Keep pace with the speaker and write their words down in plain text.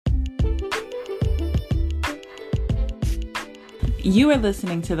You are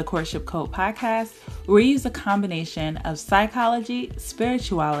listening to the Courtship Code podcast, where we use a combination of psychology,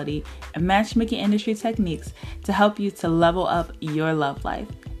 spirituality, and matchmaking industry techniques to help you to level up your love life.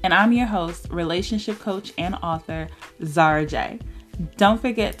 And I'm your host, relationship coach and author, Zara J. Don't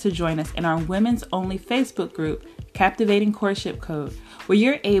forget to join us in our women's only Facebook group, Captivating Courtship Code, where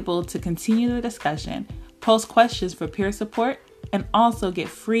you're able to continue the discussion, post questions for peer support, and also get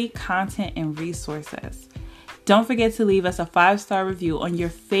free content and resources. Don't forget to leave us a 5-star review on your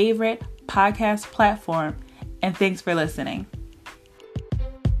favorite podcast platform. And thanks for listening.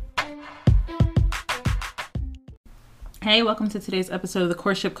 Hey, welcome to today's episode of the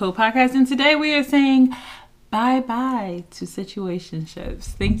Courtship Code podcast. And today we are saying bye-bye to situationships.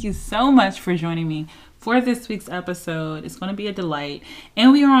 Thank you so much for joining me for this week's episode. It's going to be a delight.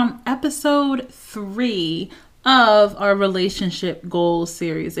 And we are on episode 3 of our relationship goals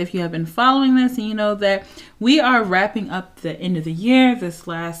series. If you have been following this and you know that we are wrapping up the end of the year, this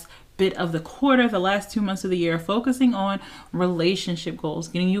last bit of the quarter, the last 2 months of the year, focusing on relationship goals,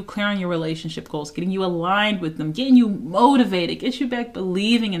 getting you clear on your relationship goals, getting you aligned with them, getting you motivated, get you back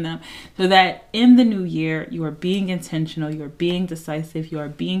believing in them, so that in the new year, you are being intentional, you are being decisive, you are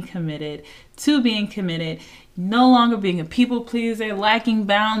being committed to being committed, no longer being a people pleaser, lacking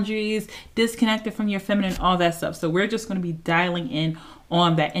boundaries, disconnected from your feminine, all that stuff. So we're just going to be dialing in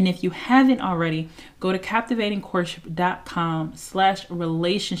on that. And if you haven't already, go to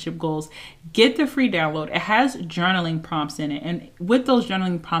captivatingcourtship.com/relationship goals. Get the free download. It has journaling prompts in it. And with those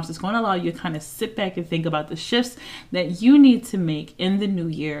journaling prompts, it's going to allow you to kind of sit back and think about the shifts that you need to make in the new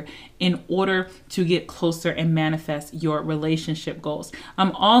year in order to get closer and manifest your relationship goals.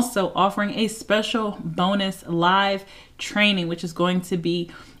 I'm also offering a special bonus live training, which is going to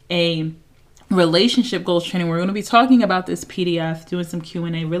be a relationship goals training. We're going to be talking about this PDF, doing some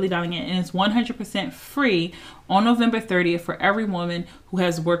Q&A, really diving in, and it's 100% free on November 30th for every woman who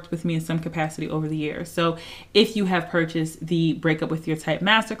has worked with me in some capacity over the years. So if you have purchased the Break Up With Your Type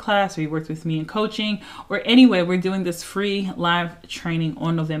Masterclass, or you worked with me in coaching, or anyway, we're doing this free live training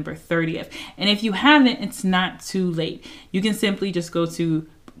on November 30th. And if you haven't, it's not too late. You can simply just go to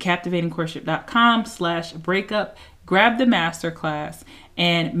captivatingcourtship.com/breakup, grab the masterclass,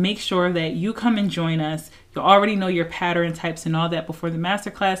 and make sure that you come and join us. You already know your pattern types and all that before the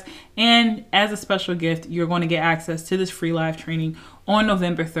masterclass. And as a special gift, you're going to get access to this free live training on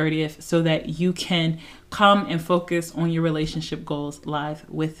November 30th so that you can come and focus on your relationship goals live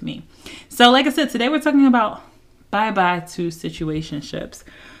with me. So like I said, today we're talking about bye-bye to situationships.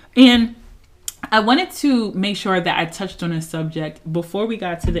 And I wanted to make sure that I touched on this subject before we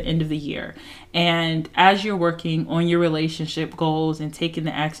got to the end of the year. And as you're working on your relationship goals and taking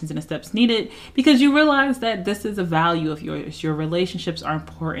the actions and the steps needed, because you realize that this is a value of yours. Your relationships are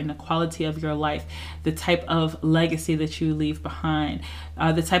important, the quality of your life, the type of legacy that you leave behind,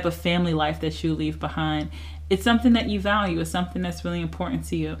 the type of family life that you leave behind. It's something that you value. It's something that's really important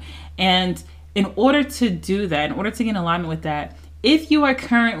to you. And in order to do that, in order to get in alignment with that, if you are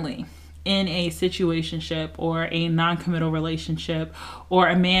currently in a situationship or a non-committal relationship, or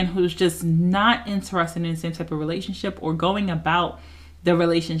a man who's just not interested in the same type of relationship or going about the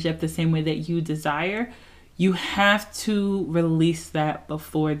relationship the same way that you desire, you have to release that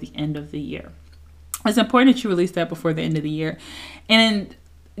before the end of the year. It's important that you release that before the end of the year. And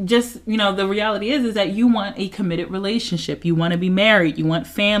just, the reality is that you want a committed relationship. You want to be married. You want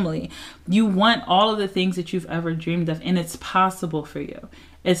family. You want all of the things that you've ever dreamed of. And it's possible for you.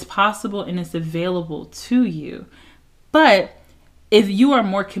 It's possible and it's available to you. But if you are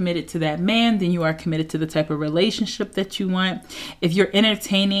more committed to that man than you are committed to the type of relationship that you want, if you're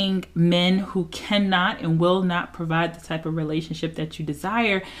entertaining men who cannot and will not provide the type of relationship that you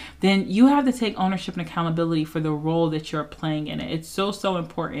desire, then you have to take ownership and accountability for the role that you're playing in it. It's so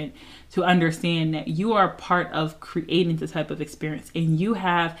important to understand that you are part of creating the type of experience, and you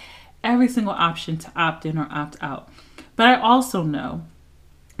have every single option to opt in or opt out. But I also know,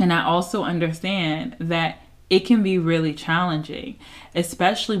 and I also understand that it can be really challenging,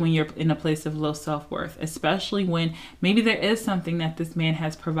 especially when you're in a place of low self-worth, especially when maybe there is something that this man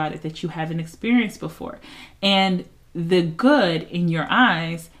has provided that you haven't experienced before. And the good in your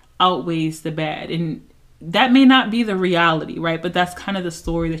eyes outweighs the bad. And that may not be the reality, right? But that's kind of the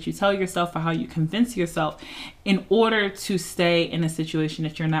story that you tell yourself, or how you convince yourself in order to stay in a situation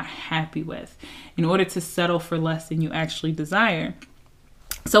that you're not happy with, in order to settle for less than you actually desire.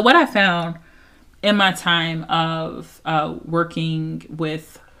 So what I found in my time of working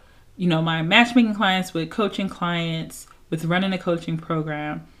with, my matchmaking clients, with coaching clients, with running a coaching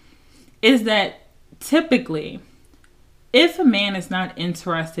program, is that typically if a man is not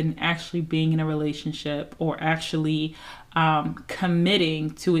interested in actually being in a relationship or actually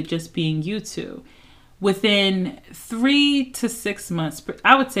committing to it just being you two, within 3 to 6 months,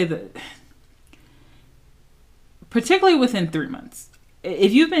 I would say that particularly within 3 months,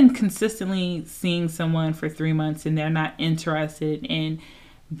 if you've been consistently seeing someone for 3 months and they're not interested in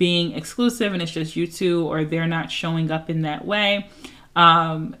being exclusive and it's just you two, or they're not showing up in that way,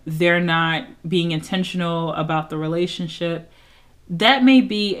 they're not being intentional about the relationship, that may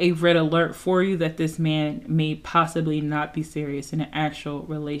be a red alert for you that this man may possibly not be serious in an actual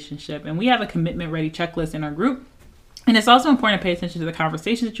relationship. And we have a commitment ready checklist in our group. And it's also important to pay attention to the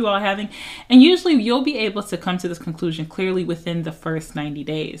conversations that you all are having. And usually you'll be able to come to this conclusion clearly within the first 90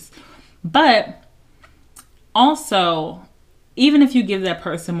 days. But also, even if you give that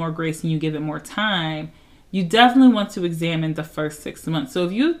person more grace and you give it more time, you definitely want to examine the first 6 months. So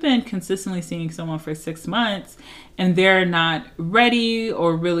if you've been consistently seeing someone for 6 months and they're not ready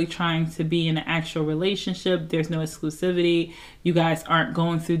or really trying to be in an actual relationship, there's no exclusivity, you guys aren't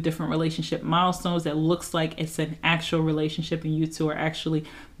going through different relationship milestones that looks like it's an actual relationship and you two are actually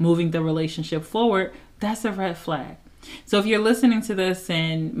moving the relationship forward, that's a red flag. So if you're listening to this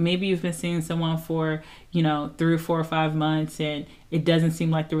and maybe you've been seeing someone for, 3 or 4 or 5 months and it doesn't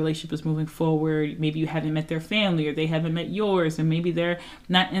seem like the relationship is moving forward, maybe you haven't met their family or they haven't met yours, or maybe they're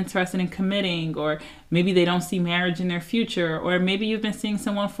not interested in committing, or maybe they don't see marriage in their future, or maybe you've been seeing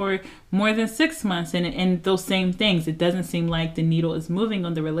someone for more than 6 months and those same things, it doesn't seem like the needle is moving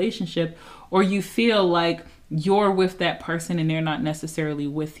on the relationship, or you feel like you're with that person and they're not necessarily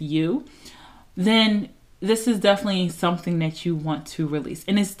with you, then this is definitely something that you want to release.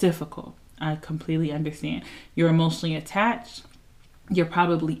 And it's difficult. I completely understand. You're emotionally attached. You're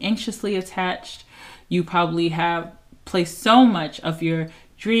probably anxiously attached. You probably have placed so much of your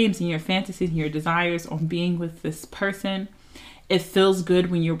dreams and your fantasies and your desires on being with this person. It feels good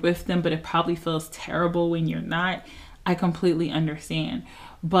when you're with them, but it probably feels terrible when you're not. I completely understand.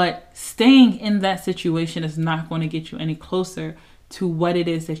 But staying in that situation is not going to get you any closer to what it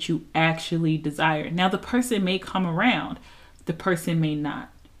is that you actually desire. Now, the person may come around, the person may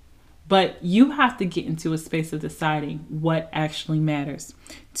not, but you have to get into a space of deciding what actually matters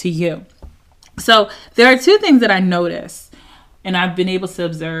to you. So there are 2 things that I notice and I've been able to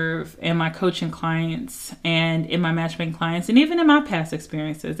observe in my coaching clients and in my matchmaking clients and even in my past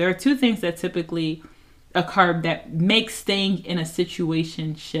experiences. There are 2 things that typically occur that make staying in a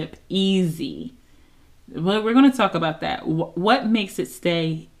situationship easy. Well, we're going to talk about that. What makes it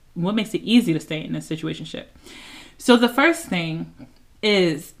easy to stay in a situationship? So the first thing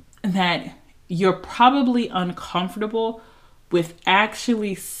is that you're probably uncomfortable with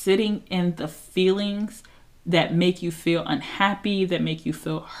actually sitting in the feelings that make you feel unhappy, that make you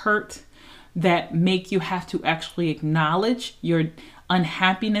feel hurt, that make you have to actually acknowledge your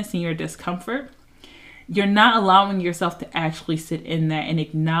unhappiness and your discomfort. You're not allowing yourself to actually sit in that and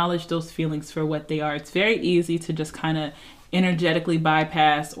acknowledge those feelings for what they are. It's very easy to just kind of energetically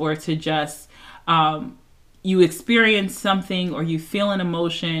bypass, or to just, you experience something or you feel an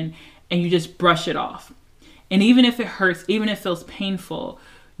emotion and you just brush it off. And even if it hurts, even if it feels painful,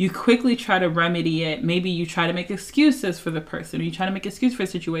 you quickly try to remedy it. Maybe you try to make excuses for the person, or you try to make excuse for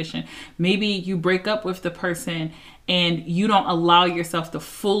the situation. Maybe you break up with the person and you don't allow yourself to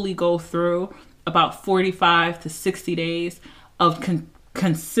fully go through about 45 to 60 days of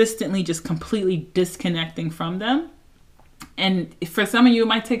consistently just completely disconnecting from them. And for some of you, it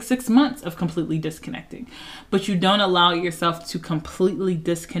might take 6 months of completely disconnecting, but you don't allow yourself to completely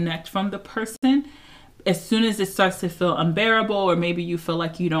disconnect from the person. As soon as it starts to feel unbearable, or maybe you feel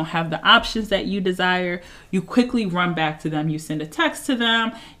like you don't have the options that you desire, you quickly run back to them. You send a text to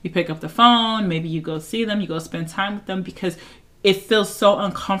them, you pick up the phone, maybe you go see them, you go spend time with them, because it feels so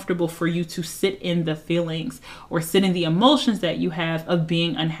uncomfortable for you to sit in the feelings or sit in the emotions that you have of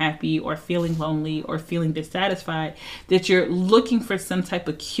being unhappy or feeling lonely or feeling dissatisfied, that you're looking for some type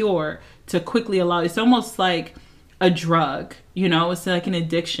of cure to quickly allow. It's almost like a drug, it's like an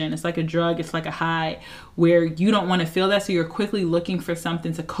addiction. It's like a drug. It's like a high where you don't want to feel that. So you're quickly looking for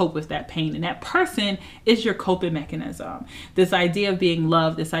something to cope with that pain. And that person is your coping mechanism. This idea of being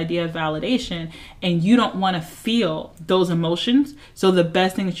loved, this idea of validation, and you don't want to feel those emotions. So the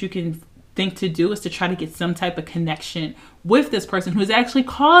best thing that you can think to do is to try to get some type of connection with this person who's actually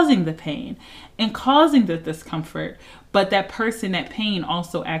causing the pain and causing the discomfort. But that person, that pain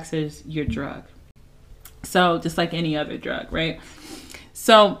also acts as your drug. So just like any other drug, right?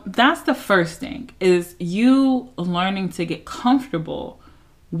 So that's the first thing, is you learning to get comfortable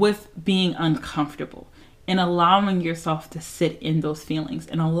with being uncomfortable. and allowing yourself to sit in those feelings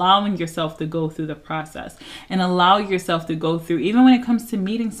and allowing yourself to go through the process and allow yourself to go through, even when it comes to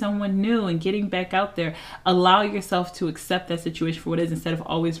meeting someone new and getting back out there, allow yourself to accept that situation for what it is instead of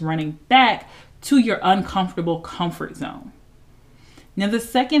always running back to your uncomfortable comfort zone. Now, the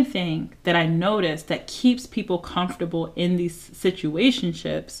second thing that I noticed that keeps people comfortable in these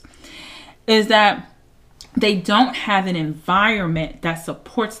situationships is that they don't have an environment that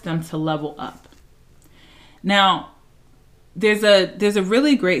supports them to level up. Now, there's a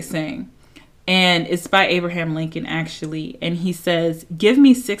really great saying, and it's by Abraham Lincoln, actually. And he says, "Give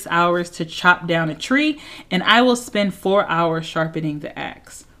me 6 hours to chop down a tree, and I will spend 4 hours sharpening the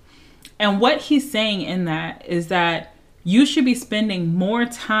axe." And what he's saying in that is that you should be spending more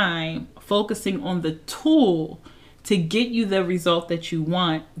time focusing on the tool to get you the result that you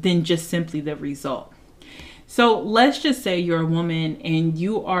want than just simply the result. So let's just say you're a woman and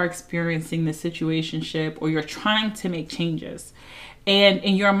you are experiencing the situationship, or you're trying to make changes. And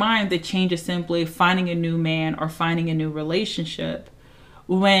in your mind, the change is simply finding a new man or finding a new relationship,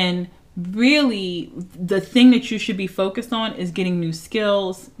 when really the thing that you should be focused on is getting new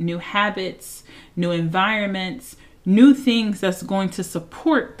skills, new habits, new environments, new things that's going to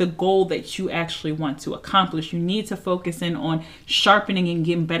support the goal that you actually want to accomplish. You need to focus in on sharpening and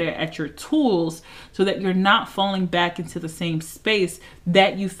getting better at your tools so that you're not falling back into the same space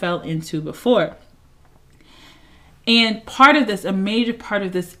that you fell into before. And part of this, a major part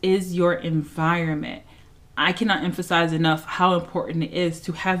of this, is your environment. I cannot emphasize enough how important it is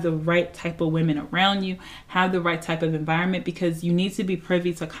to have the right type of women around you, have the right type of environment, because you need to be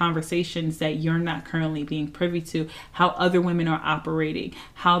privy to conversations that you're not currently being privy to, how other women are operating,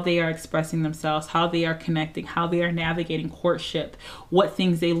 how they are expressing themselves, how they are connecting, how they are navigating courtship, what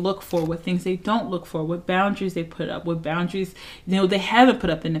things they look for, what things they don't look for, what boundaries they put up, what boundaries they haven't put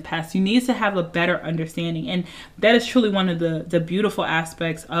up in the past. You need to have a better understanding. And that is truly one of the beautiful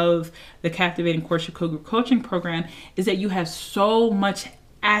aspects of the Captivating Courtship Co-Group Coaching program, is that you have so much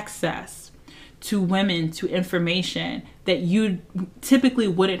access to women, to information that you typically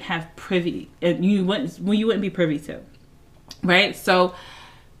wouldn't have privy, and you wouldn't be privy to, right? So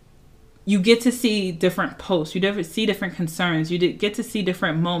you get to see different posts, you see different concerns, you get to see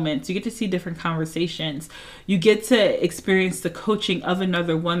different moments, you get to see different conversations, you get to experience the coaching of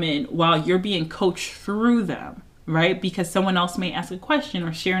another woman while you're being coached through them. Right? Because someone else may ask a question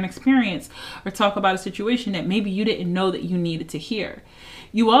or share an experience or talk about a situation that maybe you didn't know that you needed to hear.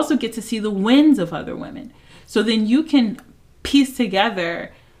 You also get to see the wins of other women. So then you can piece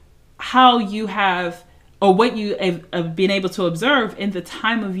together how you have, or what you have been able to observe in the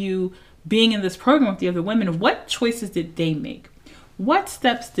time of you being in this program with the other women. What choices did they make? What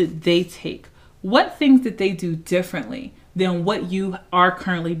steps did they take? What things did they do differently than what you are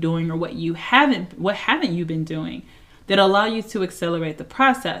currently doing, or what haven't you been doing, that allow you to accelerate the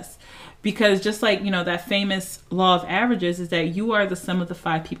process? Because just like, that famous law of averages is that you are the sum of the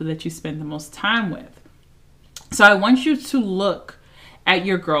 5 people that you spend the most time with. So I want you to look at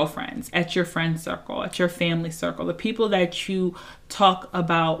your girlfriends, at your friend circle, at your family circle, the people that you talk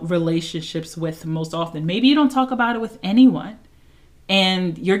about relationships with most often. Maybe you don't talk about it with anyone,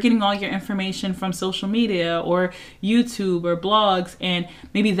 and you're getting all your information from social media or YouTube or blogs, and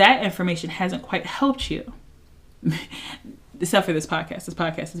maybe that information hasn't quite helped you. Except for this podcast. This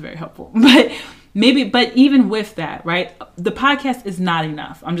podcast is very helpful. But even with that, right? The podcast is not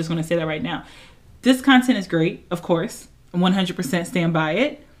enough. I'm just going to say that right now. This content is great, of course. 100% stand by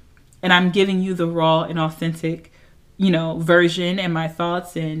it. And I'm giving you the raw and authentic version and my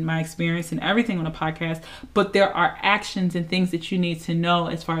thoughts and my experience and everything on a podcast. But there are actions and things that you need to know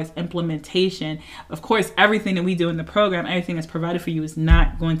as far as implementation. Of course, everything that we do in the program, everything that's provided for you, is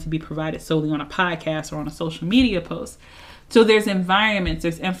not going to be provided solely on a podcast or on a social media post. So there's environments,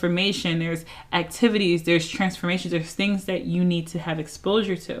 there's information, there's activities, there's transformations, there's things that you need to have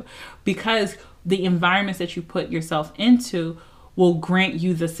exposure to, because the environments that you put yourself into will grant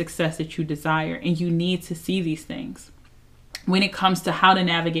you the success that you desire. And you need to see these things. When it comes to how to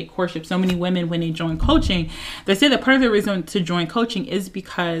navigate courtship, so many women, when they join coaching, they say that part of the reason to join coaching is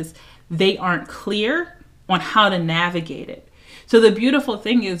because they aren't clear on how to navigate it. So the beautiful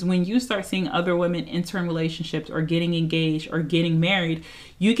thing is, when you start seeing other women entering relationships or getting engaged or getting married,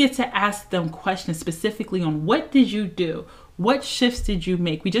 you get to ask them questions specifically on what did you do? What shifts did you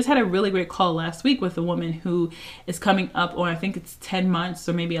make? We just had a really great call last week with a woman who is coming up on, I think it's 10 months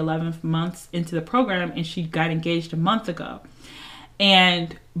or maybe 11 months into the program, and she got engaged a month ago.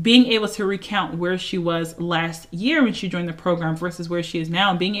 And being able to recount where she was last year when she joined the program versus where she is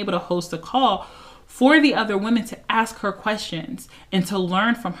now, and being able to host a call for the other women to ask her questions and to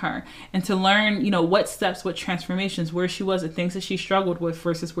learn from her and to learn, what steps, what transformations, where she was, the things that she struggled with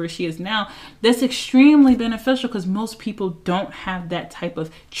versus where she is now. That's extremely beneficial because most people don't have that type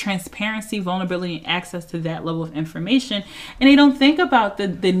of transparency, vulnerability, and access to that level of information. And they don't think about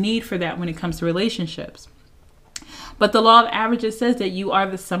the need for that when it comes to relationships. But the law of averages says that you are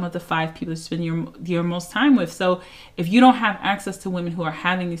the sum of the 5 people you spend your most time with. So if you don't have access to women who are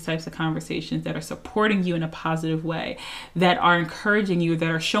having these types of conversations, that are supporting you in a positive way, that are encouraging you, that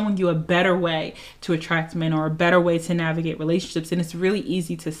are showing you a better way to attract men or a better way to navigate relationships, then it's really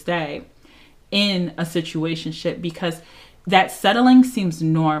easy to stay in a situationship because that settling seems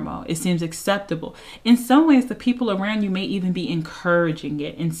normal. It seems acceptable. In some ways, the people around you may even be encouraging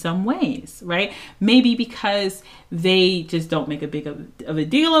it in some ways, right? Maybe because they just don't make a big of a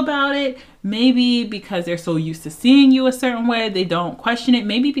deal about it. Maybe because they're so used to seeing you a certain way, they don't question it.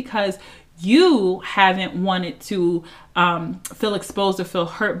 Maybe because you haven't wanted to feel exposed or feel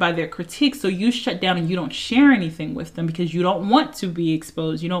hurt by their critiques. So you shut down and you don't share anything with them because you don't want to be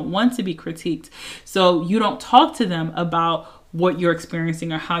exposed. You don't want to be critiqued. So you don't talk to them about what you're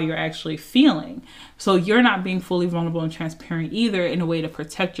experiencing or how you're actually feeling. So you're not being fully vulnerable and transparent either, in a way to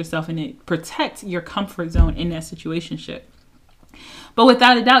protect yourself and protect your comfort zone in that situationship. But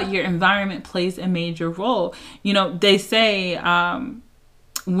without a doubt, your environment plays a major role. They say,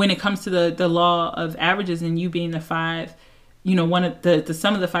 when it comes to the law of averages and you being the 5, one of the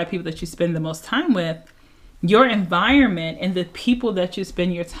sum of the 5 people that you spend the most time with, your environment and the people that you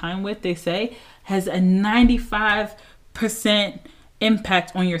spend your time with, they say, has a 95%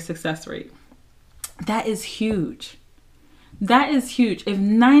 impact on your success rate. That is huge. That is huge. If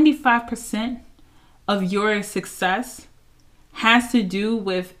 95% of your success has to do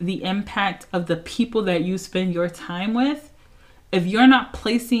with the impact of the people that you spend your time with, if you're not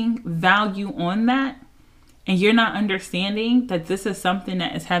placing value on that and you're not understanding that this is something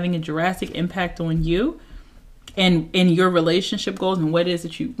that is having a drastic impact on you and in your relationship goals and what it is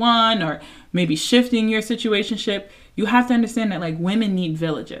that you want, or maybe shifting your situationship, you have to understand that women need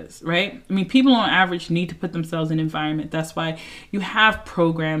villages, right? I mean, people on average need to put themselves in an environment. That's why you have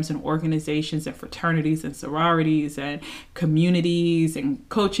programs and organizations and fraternities and sororities and communities and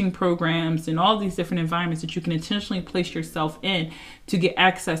coaching programs and all these different environments that you can intentionally place yourself in to get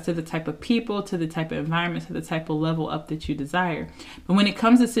access to the type of people, to the type of environment, to the type of level up that you desire. But when it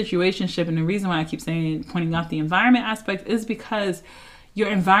comes to situationship, and the reason why I keep pointing out the environment aspect is because your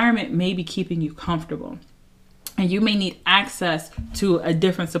environment may be keeping you comfortable. And you may need access to a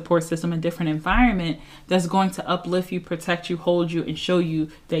different support system, a different environment that's going to uplift you, protect you, hold you, and show you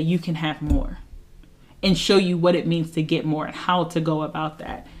that you can have more. And show you what it means to get more and how to go about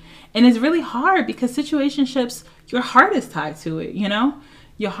that. And it's really hard because situationships, your heart is tied to it,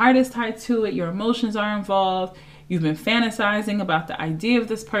 Your heart is tied to it. Your emotions are involved. You've been fantasizing about the idea of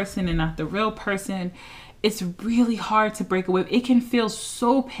this person and not the real person. It's really hard to break away. It can feel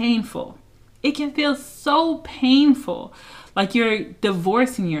so painful. It can feel so painful, like you're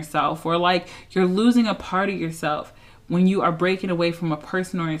divorcing yourself or like you're losing a part of yourself when you are breaking away from a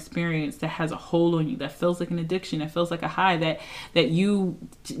person or experience that has a hold on you, that feels like an addiction, that feels like a high, that you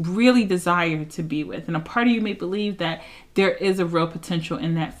really desire to be with. And a part of you may believe that there is a real potential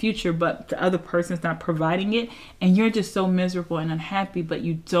in that future, but the other person's not providing it. And you're just so miserable and unhappy, but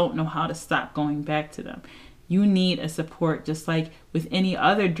you don't know how to stop going back to them. You need a support, just like with any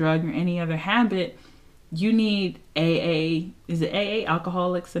other drug or any other habit. You need AA, is it AA,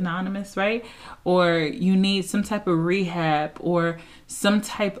 Alcoholics Anonymous, right? Or you need some type of rehab or some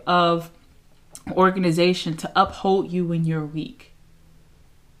type of organization to uphold you when you're weak.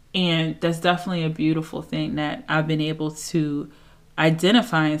 And that's definitely a beautiful thing that I've been able to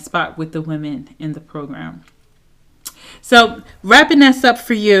identify and spot with the women in the program. So wrapping this up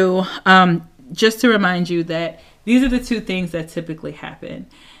for you, just to remind you that these are the 2 things that typically happen.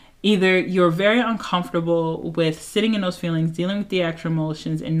 Either you're very uncomfortable with sitting in those feelings, dealing with the actual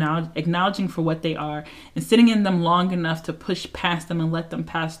emotions, and now acknowledging for what they are, and sitting in them long enough to push past them and let them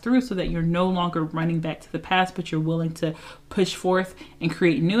pass through so that you're no longer running back to the past, but you're willing to push forth and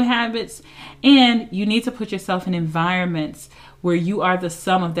create new habits. And you need to put yourself in environments where you are the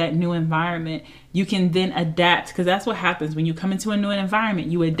sum of that new environment. You can then adapt, because that's what happens when you come into a new environment.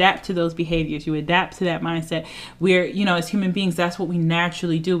 You adapt to those behaviors. You adapt to that mindset. We're, as human beings, that's what we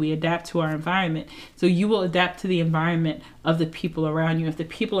naturally do. We adapt to our environment. So you will adapt to the environment of the people around you. If the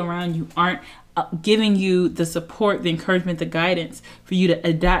people around you aren't giving you the support, the encouragement, the guidance for you to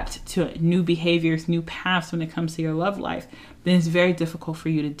adapt to new behaviors, new paths when it comes to your love life, then it's very difficult for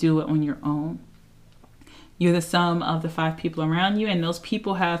you to do it on your own. You're the sum of the 5 people around you, and those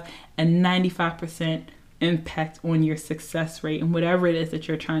people have a 95% impact on your success rate and whatever it is that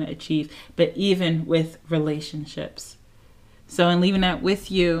you're trying to achieve, but even with relationships. So in leaving that with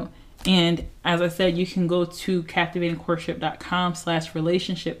you, and as I said, you can go to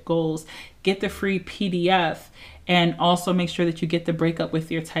captivatingcourtship.com/relationship goals, get the free PDF, and also make sure that you get the Breakup with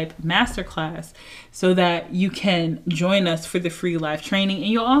Your Type masterclass so that you can join us for the free live training. And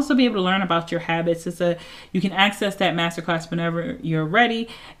you'll also be able to learn about your habits. You can access that masterclass whenever you're ready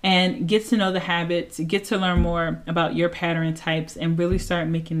and get to know the habits, get to learn more about your pattern types, and really start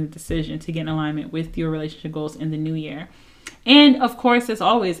making the decision to get in alignment with your relationship goals in the new year. And of course, as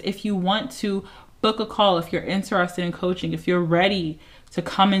always, if you want to book a call, if you're interested in coaching, if you're ready to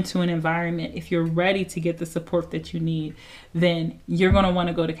come into an environment, if you're ready to get the support that you need, then you're going to want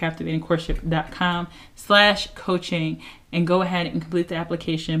to go to captivatingcourtship.com/coaching and go ahead and complete the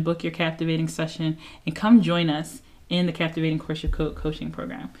application, book your captivating session, and come join us in the Captivating Courtship Coaching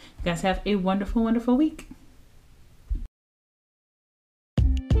Program. You guys have a wonderful, wonderful week.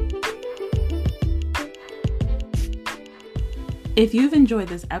 If you've enjoyed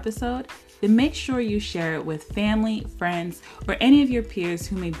this episode, then make sure you share it with family, friends, or any of your peers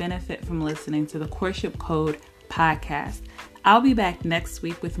who may benefit from listening to the Courtship Code podcast. I'll be back next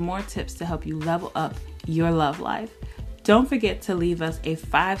week with more tips to help you level up your love life. Don't forget to leave us a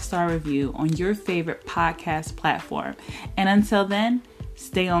 5-star review on your favorite podcast platform. And until then,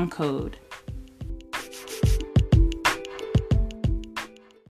 stay on code.